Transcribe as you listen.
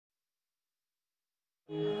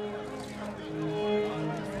That's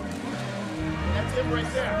him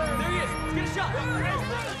right there. There he is. Let's get a shot.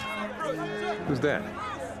 Who's that?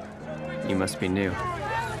 You must be new.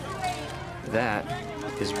 That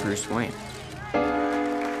is Bruce Wayne.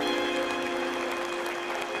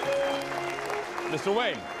 Mr.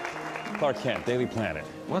 Wayne. Clark Kent, Daily Planet.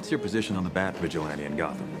 What's your position on the Bat Vigilante in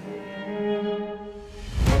Gotham?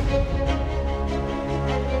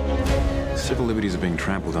 Civil liberties are being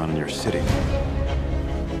trampled on in your city.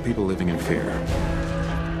 People living in fear.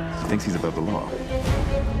 He thinks he's above the law.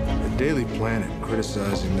 The Daily Planet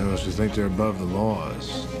criticizing those who think they're above the law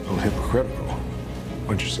is a little hypocritical,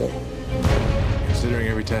 wouldn't you say? Considering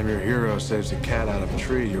every time your hero saves a cat out of a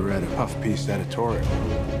tree, you read a puff-piece editorial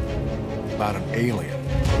about an alien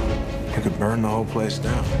who could burn the whole place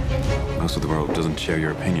down. Most of the world doesn't share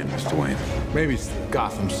your opinion, Mr. Wayne. Maybe it's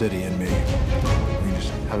Gotham City and me. We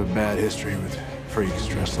just have a bad history with freaks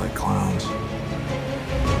dressed like clowns.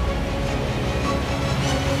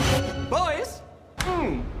 Boys!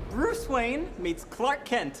 Bruce Wayne meets Clark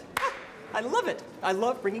Kent. I love it. I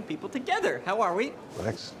love bringing people together. How are we?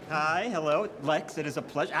 Lex? Hi, hello. Lex, it is a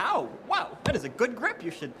pleasure. Ow! Wow, that is a good grip.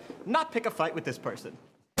 You should not pick a fight with this person.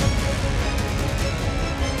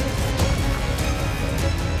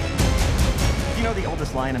 You know the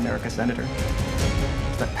oldest lie in America, Senator?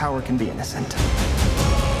 It's that power can be innocent.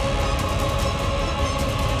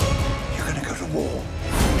 You're gonna go to war.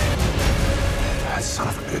 That son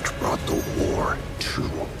of a bitch brought the war to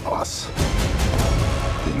us.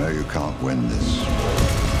 You know you can't win this.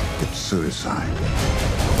 It's suicide.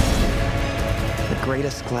 The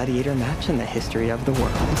greatest gladiator match in the history of the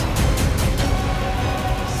world.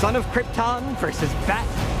 Son of Krypton versus Bat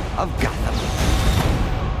of Gotham.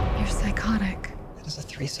 You're psychotic. That is a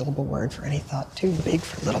three-syllable word for any thought too big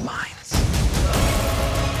for little minds.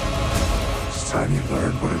 It's time you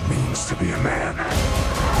learned what it means to be a man.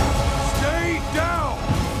 Stay down.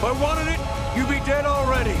 If I wanted it, you'd be dead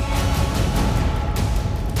already.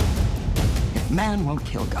 Man won't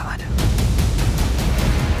kill God.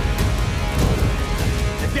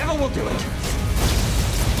 The devil will do it.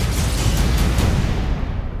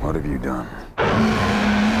 What have you done?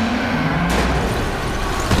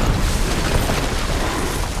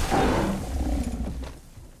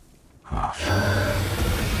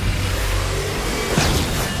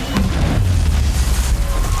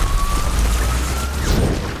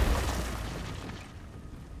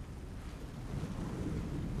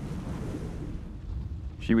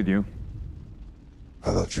 She with you?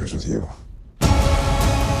 I thought she was with you.